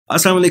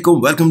अस्सलाम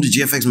वालेकुम, welcome to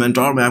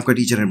GFXMentor। मैं आपका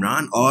टीचर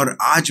इमरान और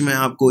आज मैं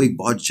आपको एक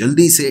बहुत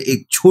जल्दी से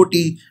एक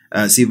छोटी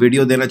सी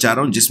वीडियो देना चाह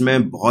रहा हूं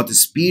जिसमें बहुत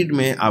स्पीड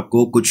में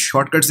आपको कुछ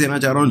शॉर्टकट्स देना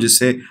चाह रहा हूं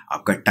जिससे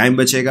आपका टाइम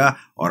बचेगा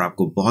और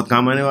आपको बहुत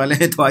काम आने वाले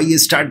हैं। तो आइए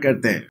स्टार्ट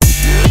करते हैं।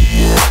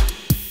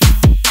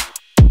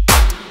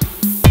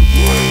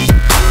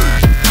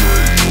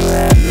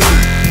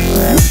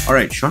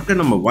 Alright, shortcut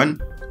number 1,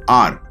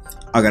 R।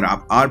 अगर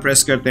आप R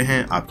प्रेस करते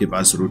हैं आपके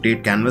पास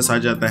रोटेट कैनवस आ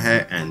जाता है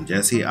एंड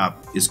जैसे ही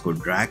आप इसको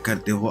ड्रैग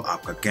करते हो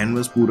आपका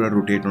कैनवस पूरा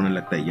रोटेट होने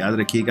लगता है। याद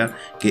रखिएगा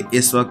कि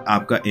इस वक्त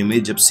आपका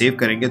इमेज जब सेव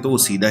करेंगे तो वो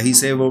सीधा ही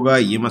सेव होगा,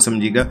 ये मत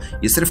समझिएगा।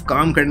 ये सिर्फ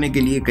काम करने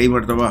के लिए कई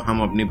मरतबा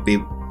हम अपने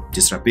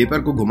जिस तरह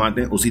पेपर को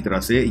घुमाते हैं उसी तरह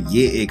से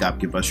ये एक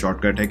आपके पास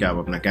शॉर्टकट है कि आप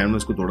अपना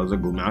कैनवस को थोड़ा सा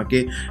घुमा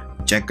के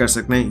चेक कर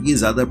सकते हैं। ये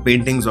ज़्यादा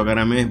पेंटिंग्स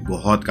वगैरह में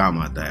बहुत काम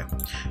आता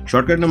है।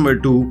 Shortcut number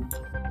 2,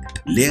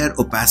 layer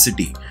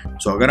opacity.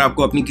 सो अगर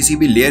आपको अपनी किसी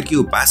भी लेयर की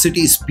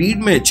ओपेसिटी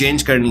स्पीड में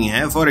चेंज करनी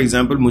है, फॉर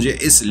एग्जांपल मुझे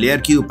इस लेयर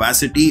की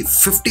ओपेसिटी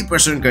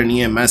 50% करनी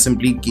है, मैं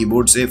सिंपली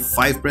कीबोर्ड से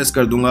 5 प्रेस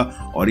कर दूंगा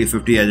और ये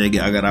 50 आ जाएगी।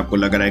 अगर आपको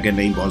लग रहा है कि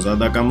नहीं बहुत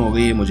ज़्यादा कम हो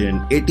गई है, मुझे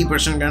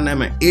 80% करना है,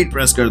 मैं 8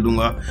 प्रेस कर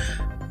दूंगा,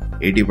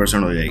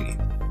 80% हो जाएगी।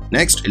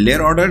 Next, layer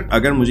order.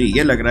 अगर मुझे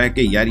ये लग रहा है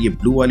कि यार ये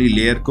ब्लू वाली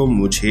लेयर को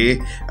मुझे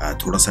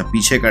थोड़ा सा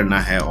पीछे करना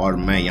है और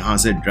मैं यहाँ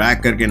से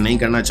ड्रैग करके नहीं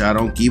करना चाह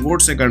रहा हूँ,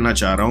 कीबोर्ड से करना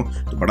चाह रहा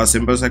हूँ, तो बड़ा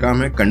सिंपल सा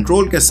काम है।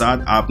 कंट्रोल के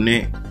साथ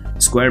आपने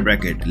स्क्वायर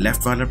ब्रैकेट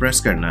लेफ्ट वाला प्रेस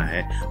करना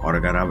है और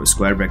अगर आप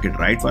स्क्वायर ब्रैकेट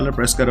राइट वाला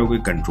प्रेस करोगे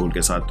कंट्रोल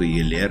के साथ तो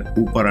ये लेयर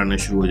ऊपर आना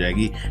शुरू हो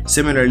जाएगी।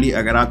 सिमिलरली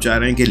अगर आप चाह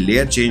रहे हैं कि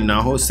लेयर चेंज ना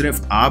हो,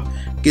 सिर्फ आप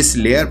किस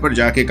लेयर पर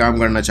जाके काम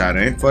करना चाह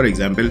रहे हैं, फॉर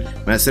एग्जांपल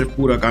मैं सिर्फ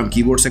पूरा काम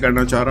कीबोर्ड से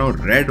करना चाह रहा हूँ,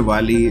 रेड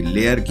वाली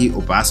लेयर की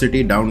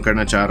ओपेसिटी डाउन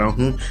करना चाह रहा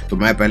हूँ, तो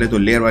मैं पहले तो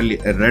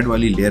रेड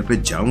वाली लेयर पे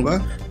जाऊंगा,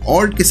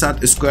 ऑल्ट के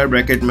साथ स्क्वायर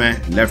ब्रैकेट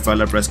में लेफ्ट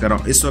वाला प्रेस कर रहा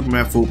हूँ। इस वक्त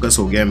मैं फोकस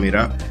हो गया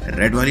मेरा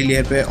रेड वाली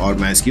लेयर पे और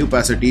मैं इसकी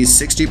ओपेसिटी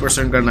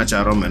 60% करना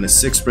चाह रहा हूँ। मैंने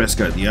 6 प्रेस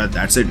कर दिया,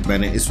 दैट्स इट।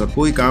 मैंने इस वक्त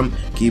कोई काम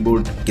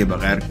कीबोर्ड के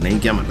बगैर नहीं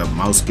किया, मतलब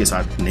माउस के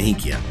साथ नहीं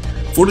किया।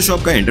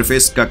 फोटोशॉप का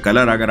इंटरफेस का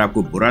कलर अगर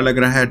आपको बुरा लग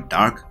रहा है,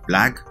 डार्क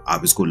ब्लैक,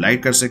 आप इसको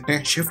लाइट कर सकते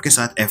हैं। शिफ्ट के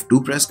साथ F2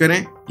 प्रेस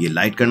करें, ये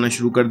लाइट करना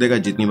शुरू कर देगा।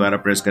 जितनी बार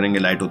आप प्रेस करेंगे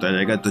लाइट होता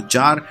जाएगा। तो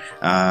 4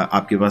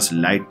 आपके पास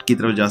लाइट की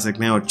तरफ जा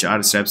सकते हैं और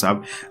 4 स्टेप्स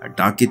आप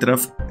डार्क की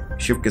तरफ,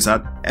 शिफ्ट के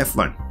साथ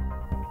F1।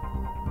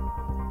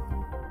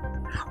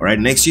 ऑलराइट,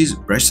 नेक्स्ट चीज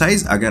ब्रश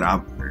साइज। अगर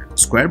आप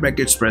स्क्वायर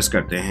ब्रैकेट्स प्रेस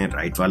करते हैं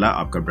राइट वाला,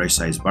 आपका ब्रश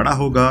साइज बड़ा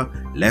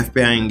होगा, लेफ्ट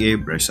पे आएंगे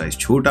ब्रश साइज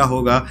छोटा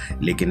होगा।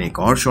 लेकिन एक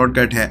और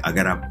शॉर्टकट है,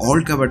 अगर आप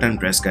ऑल्ट का बटन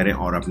प्रेस करें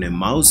और अपने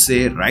माउस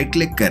से राइट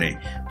क्लिक करें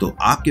तो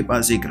आपके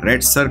पास एक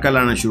रेड सर्कल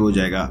आना शुरू हो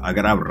जाएगा।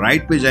 अगर आप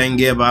राइट पे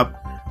जाएंगे अब आप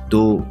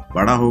तो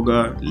बड़ा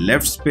होगा,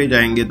 लेफ्ट पे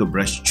जाएंगे तो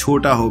ब्रश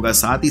छोटा होगा।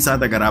 साथ ही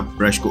साथ अगर आप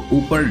ब्रश को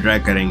ऊपर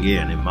ड्रैग करेंगे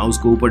यानी माउस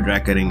को ऊपर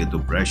ड्रैग करेंगे तो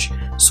ब्रश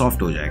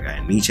सॉफ्ट हो जाएगा,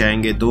 नीचे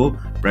आएंगे तो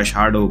ब्रश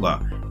हार्ड होगा।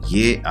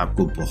 ये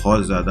आपको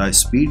बहुत ज़्यादा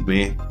स्पीड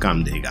में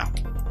काम देगा।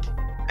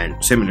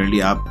 एंड सिमिलरली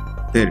आप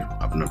फिर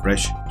अपना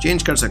ब्रश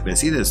चेंज कर सकते हैं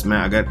सीधे। मैं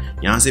अगर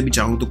यहाँ से भी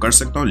चाहूँ तो कर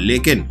सकता हूँ,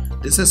 लेकिन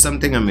दिस इज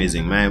समथिंग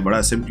अमेजिंग। मैं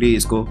बड़ा सिंपली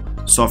इसको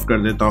सॉफ्ट कर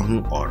देता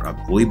हूँ और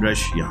अब वही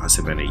ब्रश यहाँ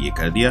से मैंने ये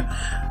कर दिया।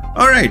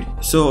 Alright,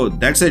 so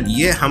that's it.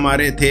 ये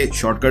हमारे थे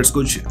शॉर्टकट्स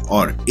कुछ।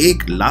 और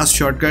एक लास्ट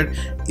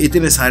शॉर्टकट,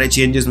 इतने सारे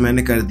चेंजेस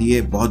मैंने कर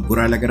दिए, बहुत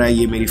बुरा लग रहा है।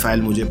 ये मेरी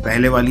फाइल मुझे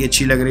पहले वाली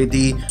अच्छी लग रही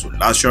थी। सो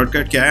लास्ट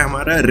शॉर्टकट क्या है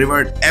हमारा,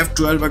 रिवर्ट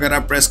F12। अगर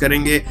आप प्रेस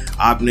करेंगे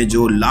आपने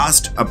जो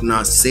लास्ट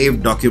अपना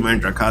सेव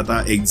डॉक्यूमेंट रखा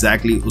था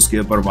एग्जैक्टली उसके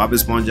ऊपर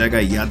वापस पहुंच जाएगा।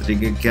 याद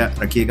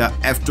रखिएगा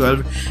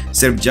F12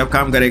 सिर्फ जब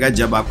काम करेगा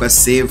जब आपका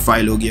सेव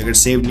फाइल होगी, अगर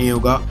सेव नहीं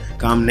होगा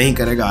काम नहीं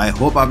करेगा। आई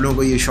होप आप लोगों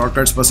को ये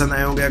शॉर्टकट्स पसंद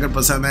आए होंगे। अगर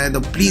पसंद आए तो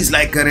प्लीज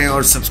लाइक करें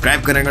और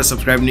सब्सक्राइब करें अगर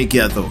सब्सक्राइब नहीं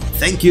किया तो।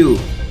 Thank you.